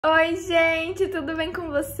Oi gente, tudo bem com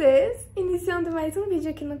vocês? Iniciando mais um vídeo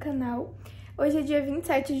aqui no canal. Hoje é dia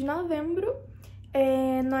 27 de novembro,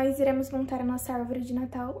 nós iremos montar a nossa árvore de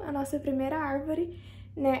Natal, a nossa primeira árvore,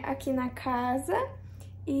 né, aqui na casa.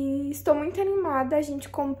 E estou muito animada, a gente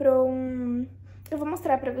comprou eu vou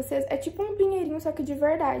mostrar pra vocês, é tipo um pinheirinho, só que de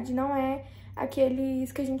verdade, não é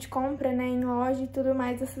aqueles que a gente compra, né, em loja e tudo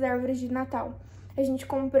mais, essas árvores de Natal. A gente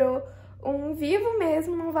comprou um vivo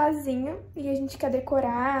mesmo, num vasinho, e a gente quer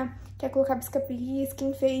decorar, quer colocar pisca-pisca,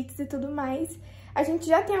 enfeites e tudo mais. A gente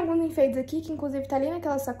já tem alguns enfeites aqui, que inclusive tá ali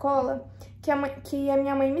naquela sacola, que a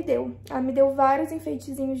minha mãe me deu. Ela me deu vários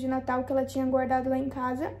enfeitezinhos de Natal que ela tinha guardado lá em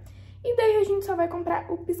casa, e daí a gente só vai comprar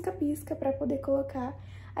o pisca-pisca pra poder colocar.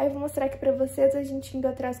 Aí eu vou mostrar aqui pra vocês, a gente indo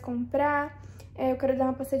atrás comprar, eu quero dar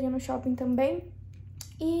uma passadinha no shopping também,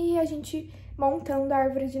 e a gente montando a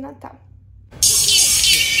árvore de Natal.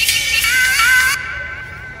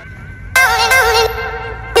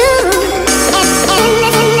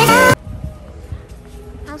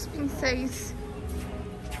 Os pincéis.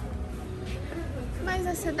 Mas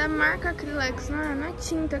essa é da marca Acrylex, não é? Não é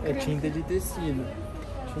tinta acrílica. É tinta de tecido.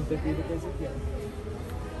 Tinta acrílica é essa aqui, ó.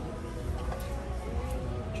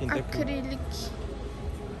 Tinta Acrylic.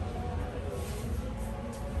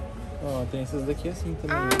 Ó, tem essas daqui assim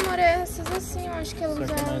também. Ah, amor, é essas assim, eu acho que ela usa.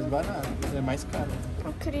 Só que é mais barato, é mais caro.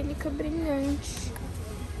 Acrílica brilhante.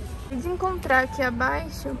 Vou encontrar aqui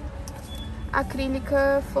abaixo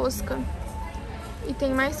acrílica fosca. E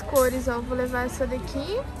tem mais cores, ó. Vou levar essa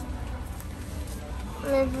daqui.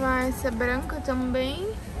 Levar essa branca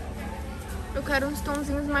também. Eu quero uns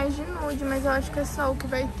tonzinhos mais de nude, mas eu acho que é só o que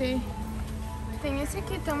vai ter. Tem esse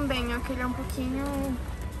aqui também, ó, que ele é um pouquinho...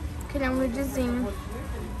 que ele é um nudezinho.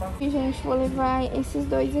 E, gente, vou levar esses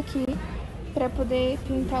dois aqui pra poder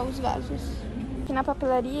pintar os vasos. Aqui na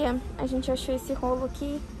papelaria, a gente achou esse rolo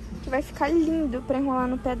aqui, que vai ficar lindo pra enrolar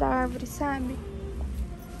no pé da árvore, sabe?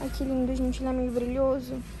 Olha que lindo, gente, ele é meio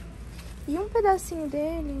brilhoso. E um pedacinho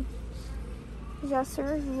dele já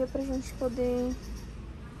servia pra gente poder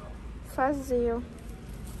fazer, ó.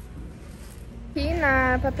 Aqui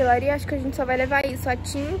na papelaria, acho que a gente só vai levar isso, a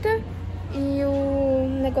tinta e o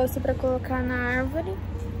negócio pra colocar na árvore.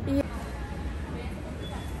 E...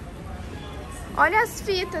 olha as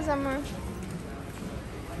fitas, amor.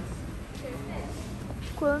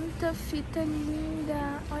 Quanta fita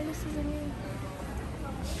linda. Olha essas ali.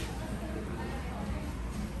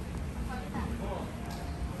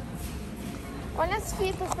 Olha as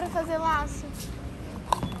fitas pra fazer laço.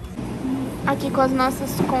 Aqui com as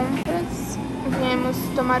nossas compras. Viemos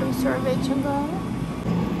tomar um sorvete agora.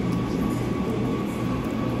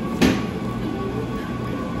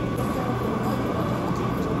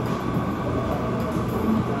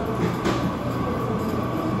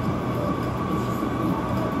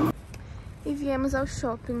 E viemos ao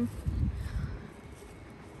shopping.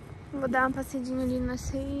 Vou dar uma passadinha ali na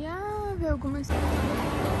CeA, ver algumas coisas.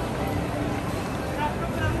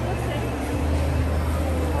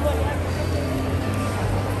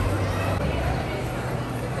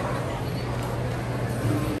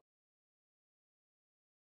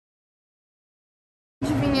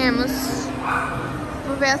 Viemos.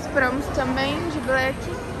 Vou ver as promos também de black.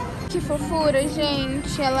 Que fofura,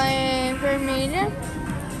 gente. Ela é vermelha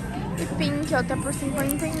e pink, ó, tá por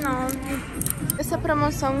 59. Essa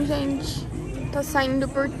promoção, gente, tá saindo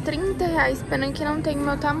por 30 reais. Pena que não tem o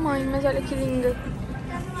meu tamanho, mas olha que linda.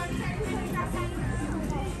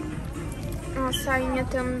 Uma sainha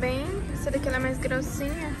também. Essa daqui ela é mais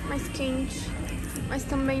grossinha, mais quente. Mas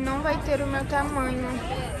também não vai ter o meu tamanho.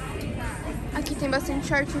 Aqui tem bastante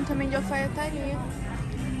shortinho também de alfaiataria.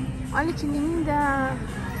 Olha que linda.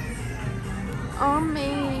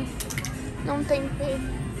 Amei. Não tem P.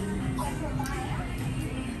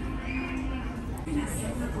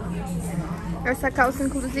 Essa calça,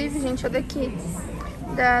 inclusive, gente, olha daqui.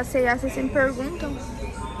 Da CeA, vocês sempre perguntam.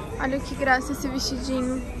 Olha que graça esse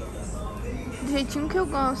vestidinho. Do jeitinho que eu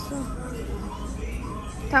gosto.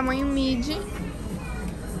 Tamanho midi.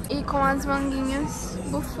 E com as manguinhas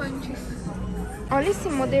bufantes. Olha esse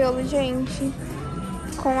modelo, gente.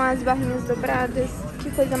 Com as barrinhas dobradas.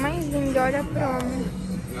 Que coisa mais linda, olha a promo.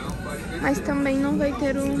 Mas também não vai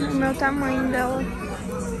ter o meu tamanho dela.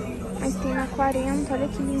 Mas tem na 40, olha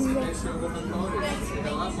que linda.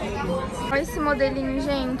 Olha esse modelinho,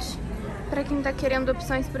 gente. Pra quem tá querendo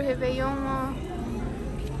opções pro Réveillon, ó.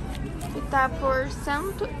 E tá por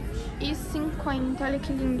 150, olha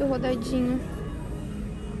que lindo, rodadinho.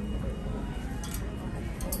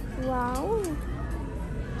 Uau!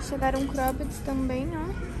 Chegaram croppeds também, ó.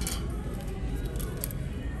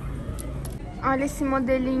 Olha esse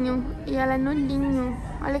modelinho. E ela é no linho.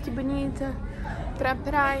 Olha que bonita. pra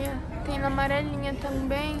praia. Tem na amarelinha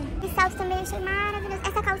também. Esse salto também achei maravilhoso.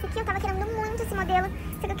 Essa calça aqui eu tava querendo muito esse modelo,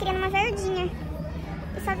 só que eu queria numa verdinha.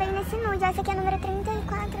 E só veio nesse nude. Essa aqui é a número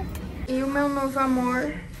 34. E o meu novo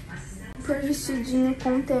amor por vestidinho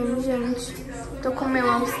com tênis, gente. Tô com o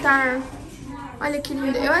meu All Star. Olha que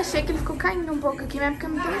lindo. Eu achei que ele ficou caindo um pouco aqui, mas é porque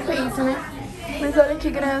não tem peito, né? Mas olha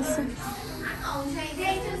que graça.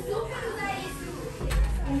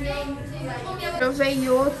 Provei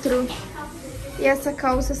outro. E essa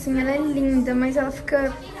calça, assim, ela é linda, mas ela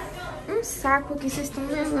fica um saco aqui, vocês estão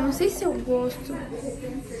vendo? Eu não sei se eu gosto.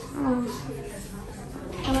 Ó.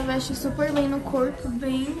 Ela veste super bem no corpo,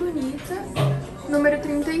 bem bonita. Número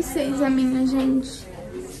 36 a minha, gente.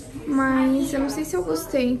 Mas eu não sei se eu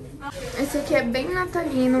gostei. Esse aqui é bem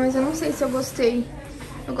natalino, mas eu não sei se eu gostei.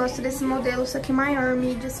 Eu gosto desse modelo, só que maior,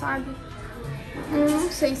 mídia, sabe? Eu não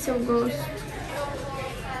sei se eu gosto.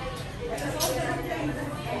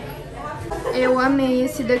 Eu amei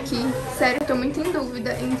esse daqui. Sério, eu tô muito em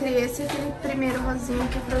dúvida entre esse e aquele primeiro rosinha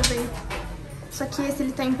que eu provei. Só que esse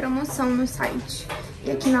ele tá em promoção no site.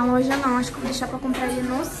 E aqui na loja não, acho que eu vou deixar pra comprar ele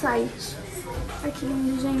no site. Olha que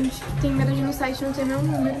lindo, gente. Tem medo de no site não ter meu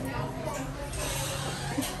número.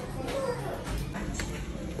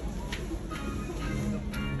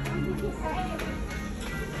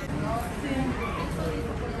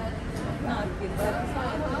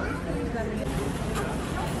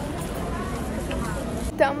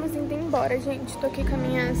 Estamos indo embora, gente. Tô aqui com a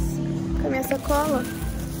minha sacola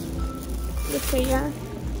do CeA.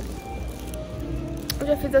 Eu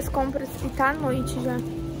já fiz as compras e tá à noite já.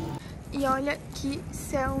 E olha que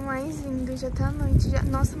céu mais lindo, já tá à noite já.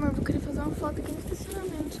 Nossa, amor, vou querer fazer uma foto aqui no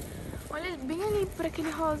estacionamento. Olha bem ali pra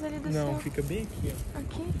aquele rosa ali do céu. Não, fica bem aqui, ó.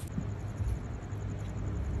 Aqui?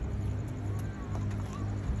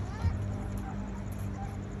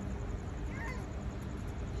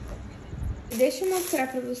 Deixa eu mostrar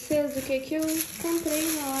pra vocês o que eu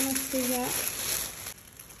comprei lá na CeA.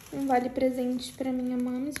 Um vale presente pra minha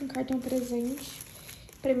mãe, um cartão presente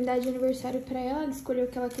pra me dar de aniversário pra ela. Ela escolheu o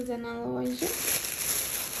que ela quiser na loja.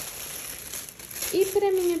 E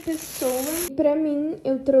pra minha pessoa, pra mim,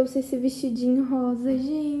 eu trouxe esse vestidinho rosa.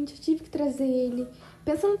 Gente, eu tive que trazer ele.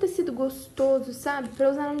 Pensa num tecido gostoso, sabe?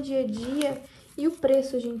 Pra usar no dia a dia. E o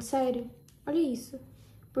preço, gente, sério. Olha isso.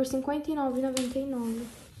 Por R$ 59,99.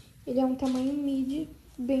 Ele é um tamanho midi,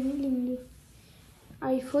 bem lindo.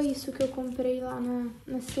 Aí foi isso que eu comprei lá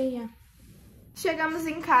na CeA. Chegamos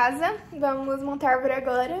em casa, vamos montar a árvore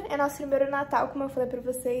agora. É nosso primeiro Natal, como eu falei pra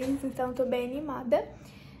vocês, então tô bem animada.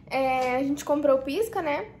 A gente comprou o pisca,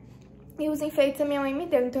 né? E os enfeites a minha mãe me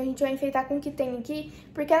deu, então a gente vai enfeitar com o que tem aqui,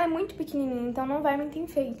 porque ela é muito pequenininha, então não vai muito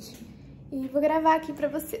enfeite. E vou gravar aqui pra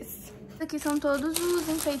vocês. Aqui são todos os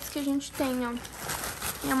enfeites que a gente tem, ó.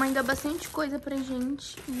 Minha mãe dá bastante coisa pra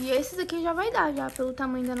gente. E esses aqui já vai dar, já, pelo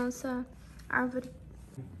tamanho da nossa árvore.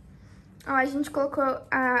 Ó, a gente colocou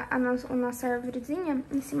a nossa árvorezinha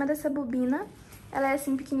em cima dessa bobina. Ela é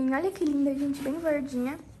assim, pequenininha. Olha que linda, gente, bem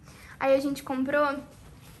verdinha. Aí a gente comprou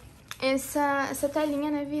essa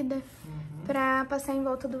telinha, né, vida? Uhum. Pra passar em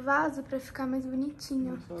volta do vaso, pra ficar mais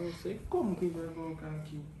bonitinho. Eu só não sei como que vai colocar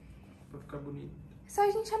aqui pra ficar bonito. É só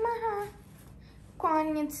a gente amarrar com a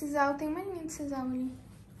linha de sisal. Tem uma linha de sisal ali.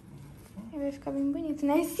 Aí vai ficar bem bonito,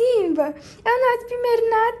 né, Simba? É o nosso primeiro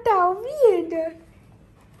Natal, vida!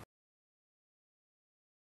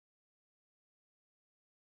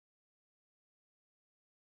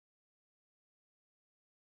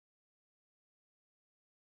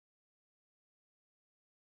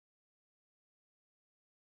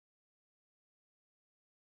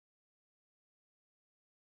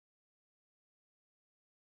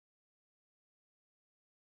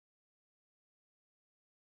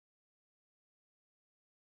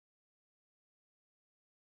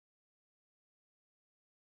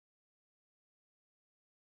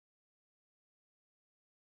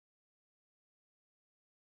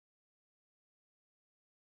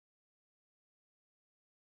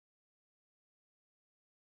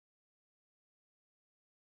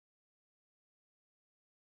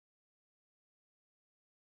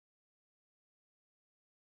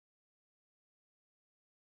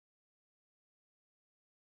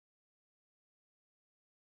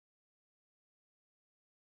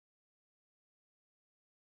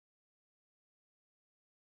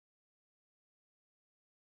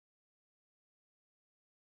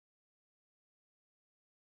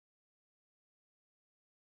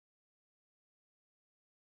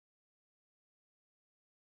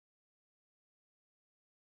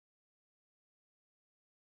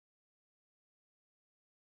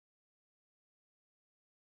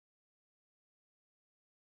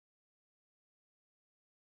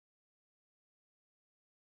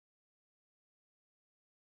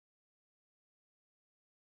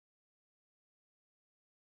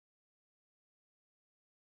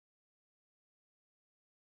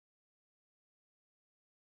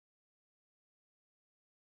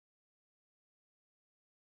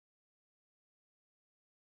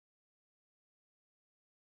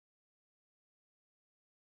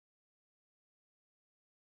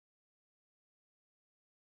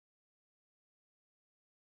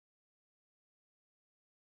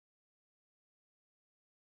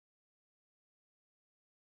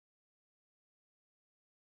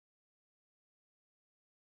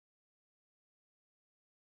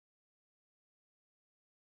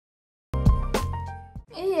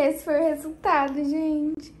 E esse foi o resultado,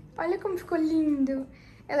 gente. Olha como ficou lindo.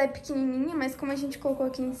 Ela é pequenininha, mas como a gente colocou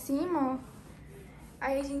aqui em cima, ó.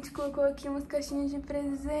 Aí a gente colocou aqui umas caixinhas de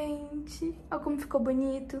presente. Olha como ficou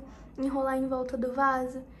bonito. Enrolar em volta do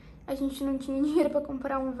vaso. A gente não tinha dinheiro pra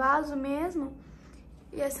comprar um vaso mesmo.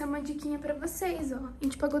 E essa é uma diquinha pra vocês, ó. A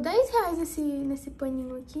gente pagou R$10 nesse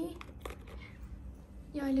paninho aqui.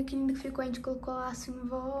 E olha que lindo que ficou. A gente colocou laço em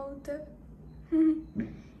volta.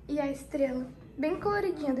 E a estrela. Bem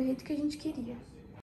coloridinha, do jeito que a gente queria.